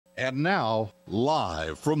And now,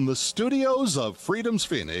 live from the studios of Freedom's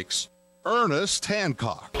Phoenix, Ernest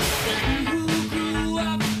Hancock.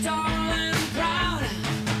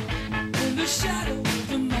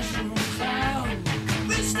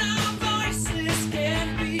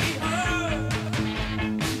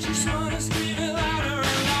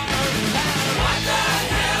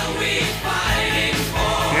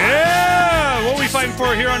 Fighting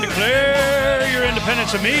for here on Declare Your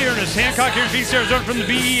Independence of me, Ernest Hancock, here in Phoenix, Arizona, from the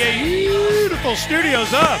beautiful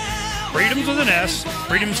studios of Freedoms with an S,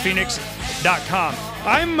 freedomsphoenix.com.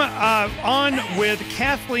 I'm on with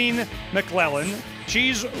Kathleen McLellan.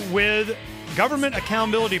 She's with Government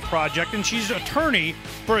Accountability Project, and she's attorney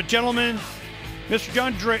for a gentleman, Mr.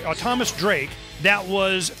 John Drake, Thomas Drake, that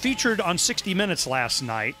was featured on 60 Minutes last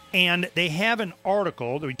night. And they have an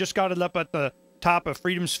article that we just got it up at the top of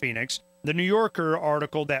Freedom's Phoenix, the New Yorker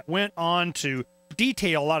article that went on to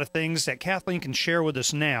detail a lot of things that Kathleen can share with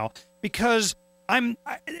us now, because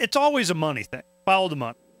it's always a money thing. Follow the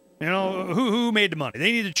money. You know, who made the money?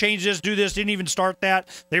 They need to change this, do this, didn't even start that.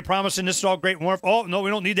 They're promising this is all great and wonderful. Oh, no,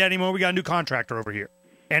 we don't need that anymore. We got a new contractor over here.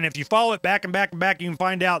 And if you follow it back and back and back, you can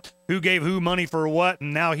find out who gave who money for what,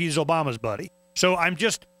 and now he's Obama's buddy. So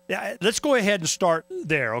let's go ahead and start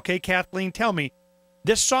there, okay, Kathleen? Tell me,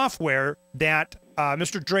 this software that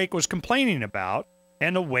Mr. Drake was complaining about,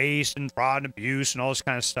 and the waste and fraud and abuse and all this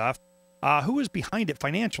kind of stuff, who is behind it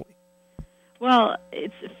financially? Well,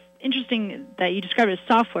 it's interesting that you described it as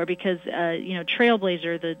software because,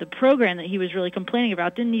 Trailblazer, the program that he was really complaining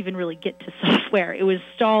about, didn't even really get to software. It was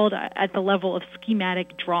stalled at the level of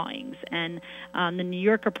schematic drawings. And the New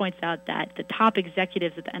Yorker points out that the top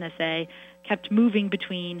executives at the NSA kept moving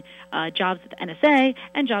between jobs at the NSA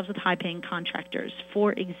and jobs with high-paying contractors.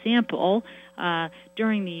 For example,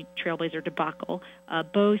 during the Trailblazer debacle,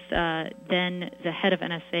 both then the head of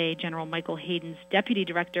NSA, General Michael Hayden's deputy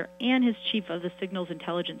director, and his chief of the Signals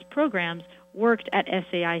Intelligence Programs worked at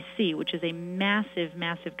SAIC, which is a massive,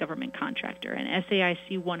 massive government contractor. And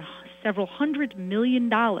SAIC won several $100 million in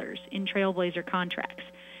Trailblazer contracts.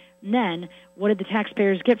 And then, what did the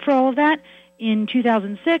taxpayers get for all of that? In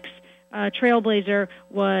 2006, Trailblazer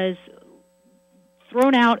was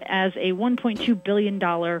thrown out as a $1.2 billion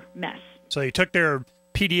mess. So they took their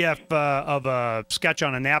PDF of a sketch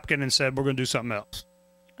on a napkin and said, we're going to do something else.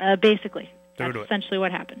 Basically. That's essentially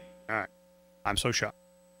what happened. All right. I'm so shocked.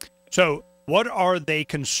 So what are they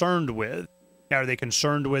concerned with? Are they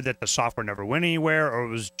concerned with that the software never went anywhere, or it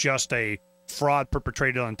was just a fraud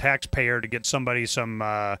perpetrated on taxpayer to get somebody some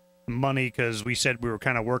money because we said we were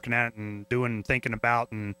kind of working at it and doing and thinking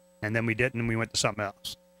about, and then we didn't and we went to something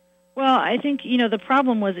else? Well, I think, the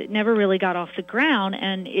problem was it never really got off the ground,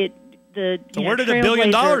 and so where did $1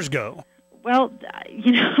 billion go? Well,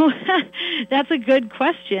 that's a good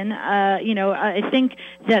question. I think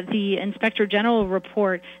that the Inspector General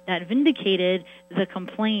report that vindicated the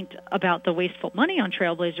complaint about the wasteful money on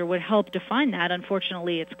Trailblazer would help define that.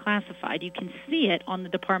 Unfortunately, it's classified. You can see it on the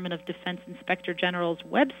Department of Defense Inspector General's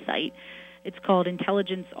website. It's called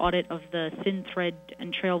Intelligence Audit of the Thin Thread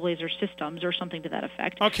and Trailblazer Systems, or something to that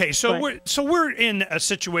effect. Okay, we're in a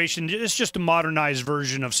situation. It's just a modernized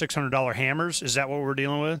version of $600 hammers. Is that what we're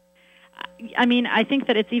dealing with? I mean, I think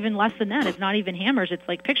that it's even less than that. It's not even hammers. It's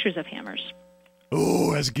like pictures of hammers.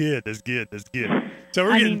 Oh, that's good. That's good. That's good. So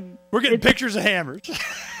we're getting pictures of hammers.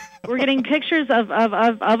 We're getting pictures of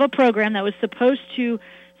a program that was supposed to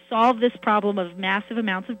solve this problem of massive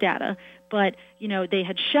amounts of data, but they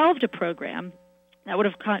had shelved a program that would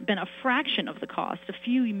have been a fraction of the cost, a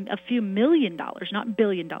few million dollars, not $1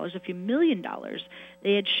 billion, a few $1 million.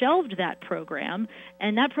 They had shelved that program,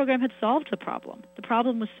 and that program had solved the problem. The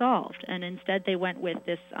problem was solved, and instead they went with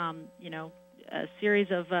this, a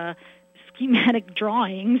series of schematic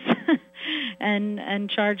drawings and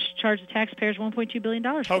charged the taxpayers $1.2 billion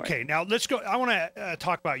for it. Okay, now let's go. I want to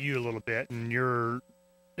talk about you a little bit and your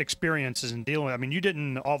experiences in dealing with. I mean, you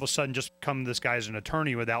didn't all of a sudden just become this guy as an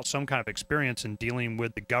attorney without some kind of experience in dealing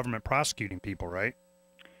with the government prosecuting people, right?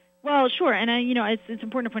 Well, sure, and it's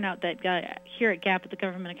important to point out that here at GAP, at the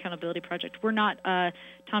Government Accountability Project, we're not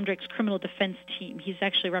Tom Drake's criminal defense team. He's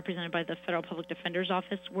actually represented by the Federal Public Defender's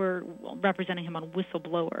Office. We're representing him on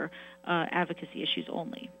whistleblower advocacy issues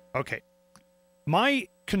only. Okay. My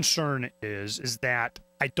concern is that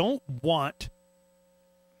I don't want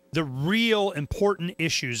the real important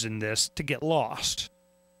issues in this to get lost.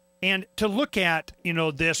 And to look at,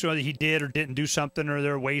 this, whether he did or didn't do something, or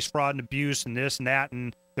there waste, fraud, and abuse, and this and that,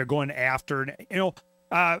 and they're going after,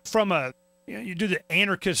 from you do the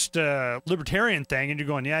anarchist libertarian thing, and you're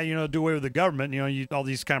going, do away with the government, all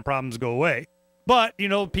these kind of problems go away. But,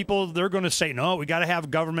 people, they're going to say, no, we got to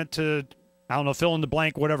have government to I don't know, fill in the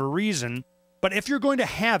blank, whatever reason. But if you're going to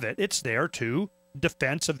have it, it's there to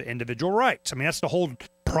defense of individual rights. I mean, that's the whole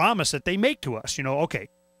promise that they make to us. You know, okay,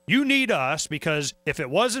 you need us because if it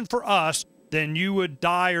wasn't for us, then you would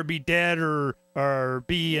die or be dead or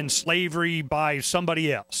be in slavery by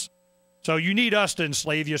somebody else. So you need us to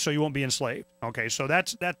enslave you so you won't be enslaved. Okay, so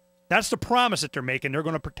that's the promise that they're making. They're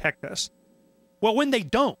going to protect us. Well, when they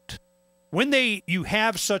don't, when you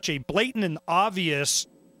have such a blatant and obvious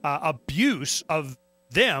abuse of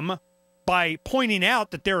them by pointing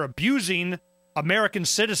out that they're abusing American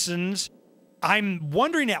citizens, I'm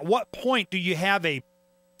wondering at what point do you have a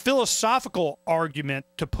philosophical argument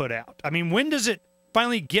to put out? I mean, when does it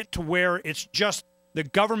finally get to where it's just the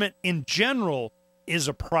government in general is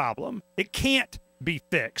a problem? It can't be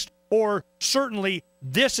fixed. Or certainly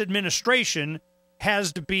this administration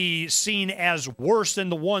has to be seen as worse than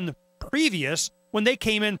the one previous when they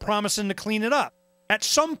came in promising to clean it up. At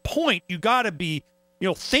some point, you got to be,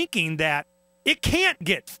 thinking that it can't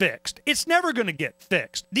get fixed. It's never going to get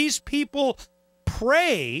fixed. These people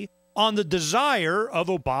prey on the desire of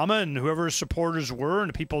Obama and whoever his supporters were and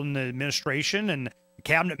the people in the administration and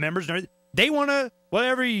cabinet members and everything. They want to, well,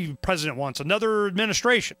 every president wants another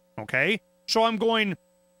administration, okay? So I'm going,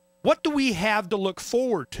 what do we have to look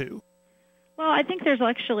forward to? Well, I think there's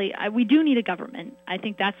actually, we do need a government. I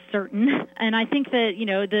think that's certain. And I think that,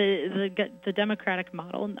 the democratic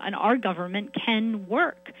model and our government can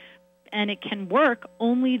work. And it can work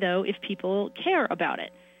only, though, if people care about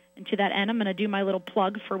it. And to that end, I'm going to do my little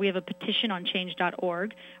plug we have a petition on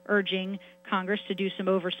change.org urging Congress to do some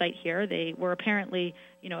oversight here. They were apparently,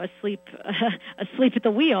 asleep at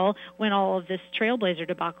the wheel when all of this Trailblazer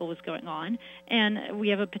debacle was going on. And we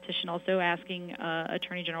have a petition also asking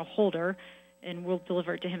Attorney General Holder, and we'll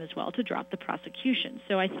deliver it to him as well, to drop the prosecution.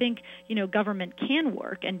 So I think, government can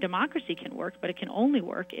work and democracy can work, but it can only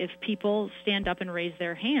work if people stand up and raise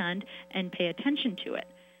their hand and pay attention to it.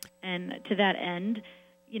 And to that end,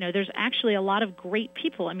 there's actually a lot of great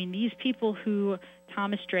people. I mean, these people who,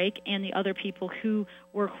 Thomas Drake and the other people who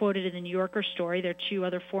were quoted in the New Yorker story, they're two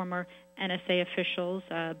other former NSA officials,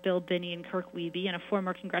 Bill Binney and Kirk Wiebe, and a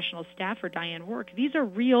former congressional staffer, Diane Rourke. These are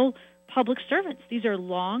real public servants. These are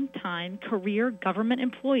long-time career government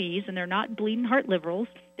employees, and they're not bleeding heart liberals.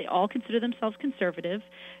 They all consider themselves conservative.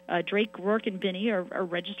 Drake, Rourke, and Binney are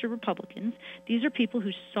registered Republicans. These are people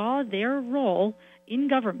who saw their role in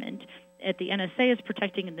government at the NSA as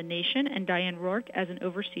protecting the nation, and Diane Rourke as an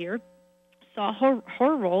overseer saw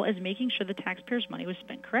her role as making sure the taxpayers' money was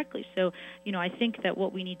spent correctly. So, I think that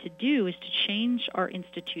what we need to do is to change our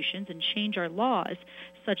institutions and change our laws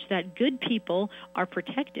such that good people are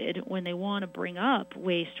protected when they want to bring up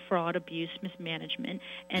waste, fraud, abuse, mismanagement,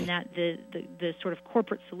 and that the sort of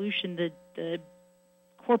corporate solution, the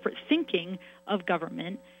corporate thinking of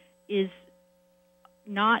government is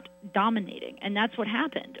not dominating. And that's what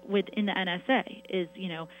happened in the NSA is,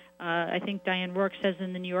 I think Diane Rourke says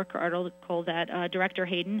in the New Yorker article that Director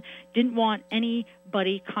Hayden didn't want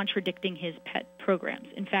anybody contradicting his pet programs.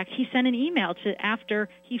 In fact, he sent an email after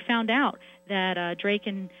he found out that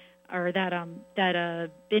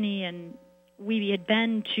Binney and Wiebe had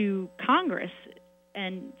been to Congress,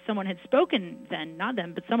 and someone had spoken then, not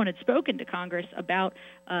them, but someone had spoken to Congress about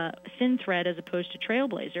ThinThread as opposed to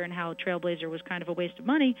Trailblazer and how Trailblazer was kind of a waste of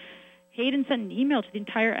money. Hayden sent an email to the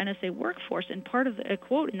entire NSA workforce, and part of a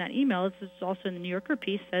quote in that email, this is also in the New Yorker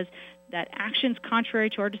piece, says that actions contrary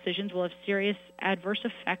to our decisions will have serious adverse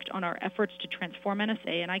effect on our efforts to transform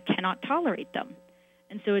NSA, and I cannot tolerate them.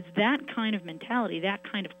 And so it's that kind of mentality, that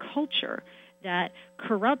kind of culture that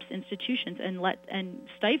corrupts institutions and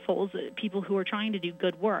stifles people who are trying to do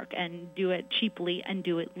good work and do it cheaply and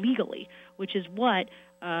do it legally, which is what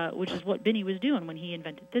Binney was doing when he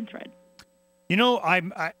invented ThinThread.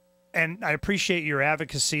 And I appreciate your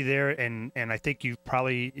advocacy there, and I think you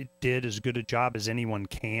probably did as good a job as anyone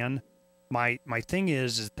can. My thing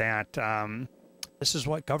is that this is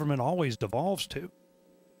what government always devolves to.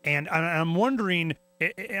 And I'm wondering,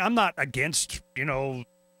 I'm not against,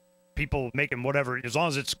 people making whatever, as long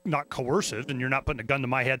as it's not coercive and you're not putting a gun to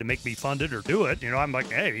my head to make me fund it or do it. I'm like,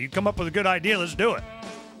 hey, you come up with a good idea, let's do it.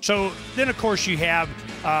 So then, of course, you have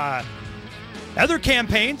other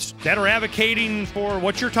campaigns that are advocating for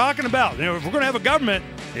what you're talking about. If we're going to have a government,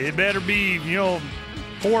 it better be,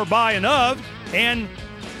 for, by, and of, and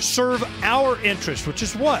serve our interests, which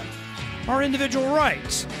is what? Our individual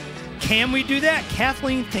rights. Can we do that?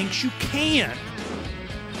 Kathleen thinks you can.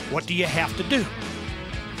 What do you have to do?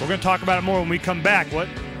 We're going to talk about it more when we come back. What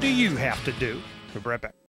do you have to do? We'll be right back.